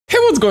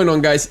going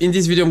on, guys? In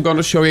this video I'm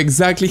gonna show you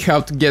exactly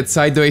how to get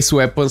sideways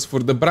weapons for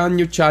the brand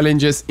new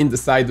challenges in the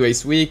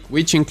sideways week,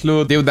 which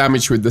include deal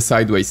damage with the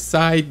sideways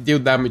side, deal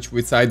damage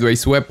with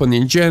sideways weapon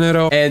in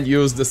general, and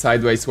use the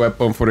sideways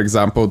weapon, for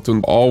example,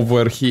 to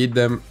overheat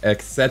them,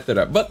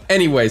 etc. But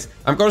anyways,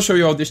 I'm gonna show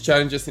you all these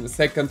challenges in a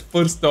second.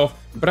 First off,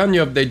 brand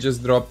new update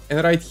just dropped,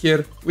 and right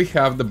here we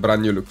have the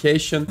brand new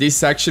location. This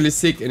is actually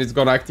sick, and it's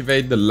gonna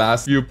activate the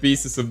last few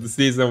pieces of the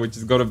season, which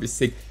is gonna be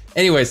sick.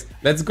 Anyways,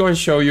 let's go and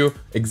show you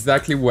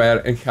exactly where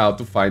and how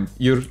to find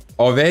your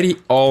very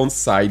own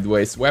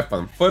sideways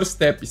weapon. First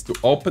step is to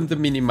open the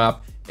minimap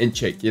and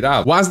check it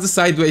out. Once the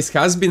sideways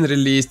has been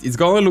released, it's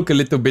gonna look a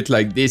little bit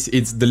like this.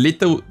 It's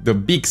the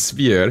big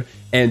sphere,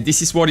 and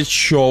this is what it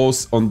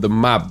shows on the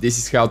map. This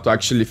is how to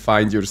actually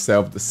find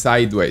yourself the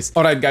sideways.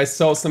 Alright guys,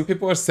 so some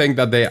people are saying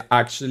that they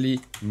actually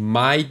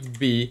might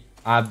be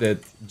added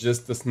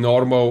just as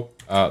normal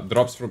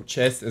drops from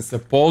chests, and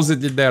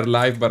supposedly they're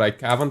live, but I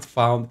haven't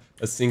found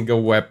a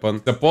single weapon.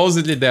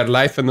 Supposedly they're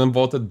live and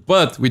unvoted,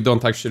 but we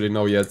don't actually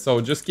know yet. So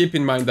just keep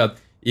in mind that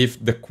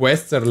if the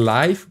quests are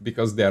live,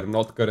 because they are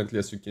not currently,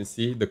 as you can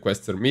see, the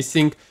quests are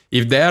missing.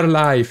 If they are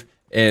live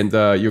and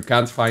you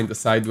can't find the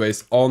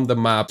sideways on the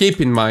map,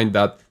 keep in mind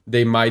that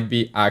they might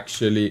be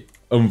actually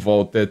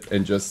unvoted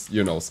and just,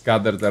 you know,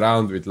 scattered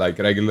around with like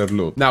regular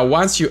loot. Now,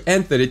 once you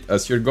enter it,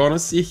 as you're gonna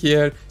see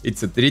here,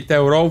 it's a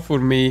 3-tail roll for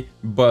me,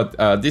 but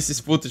this is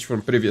footage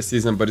from previous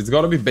season, but it's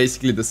gonna be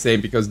basically the same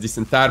because this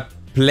entire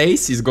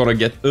place is gonna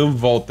get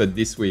unvoted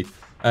this week.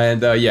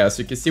 And yeah,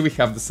 so you can see we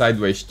have the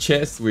sideways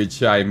chest,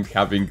 which I'm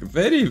having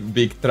very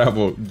big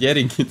trouble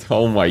getting it.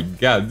 Oh my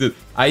god, dude,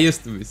 I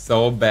used to be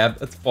so bad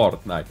at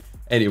Fortnite.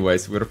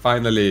 Anyways, we're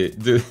finally...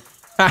 Dude,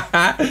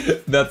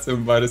 that's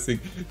embarrassing.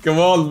 Come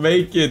on,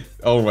 make it.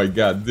 Oh my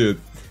god,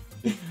 dude.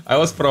 I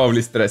was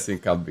probably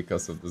stressing out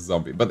because of the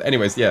zombie. But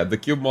anyways, yeah, the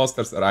cube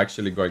monsters are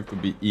actually going to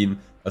be in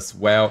as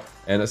well.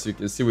 And as you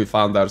can see, we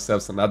found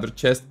ourselves another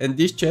chest. And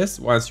these chests,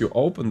 once you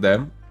open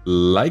them,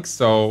 like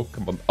so.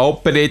 Come on,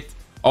 open it.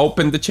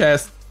 Open the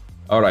chest.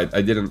 Alright,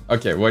 I didn't.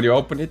 Okay, when you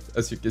open it,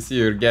 as you can see,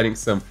 you're getting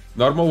some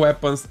normal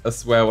weapons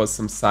as well as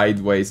some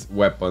sideways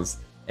weapons.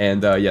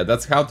 And yeah,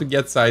 that's how to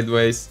get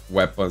sideways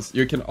weapons.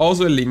 You can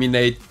also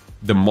eliminate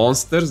the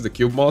monsters, the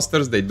cube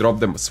monsters. They drop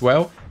them as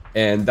well.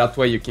 And that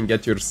way you can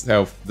get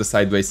yourself the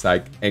sideways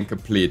psych and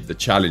complete the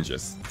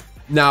challenges.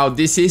 Now,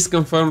 this is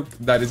confirmed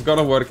that it's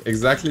gonna work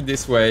exactly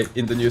this way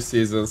in the new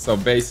season. So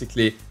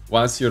basically,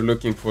 once you're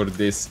looking for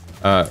these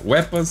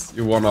weapons,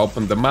 you wanna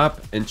open the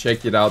map and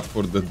check it out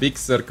for the big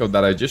circle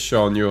that I just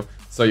shown you,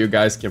 so you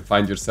guys can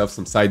find yourself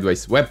some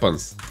sideways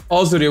weapons.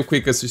 Also, real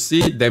quick, as you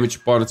see, damage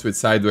opponents with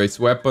sideways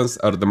weapons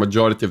are the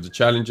majority of the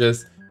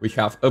challenges. We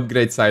have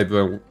upgrade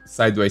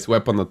sideways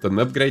weapon at an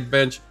upgrade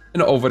bench,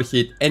 and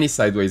overheat any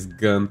sideways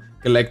gun,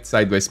 collect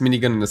sideways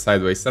minigun and a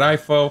sideways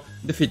rifle,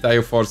 defeat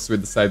IO forces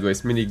with the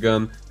sideways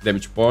minigun,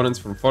 damage opponents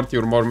from 40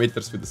 or more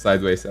meters with the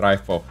sideways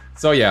rifle.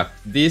 So yeah,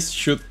 this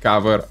should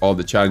cover all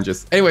the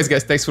challenges. Anyways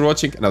guys, thanks for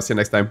watching, and I'll see you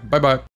next time. Bye bye.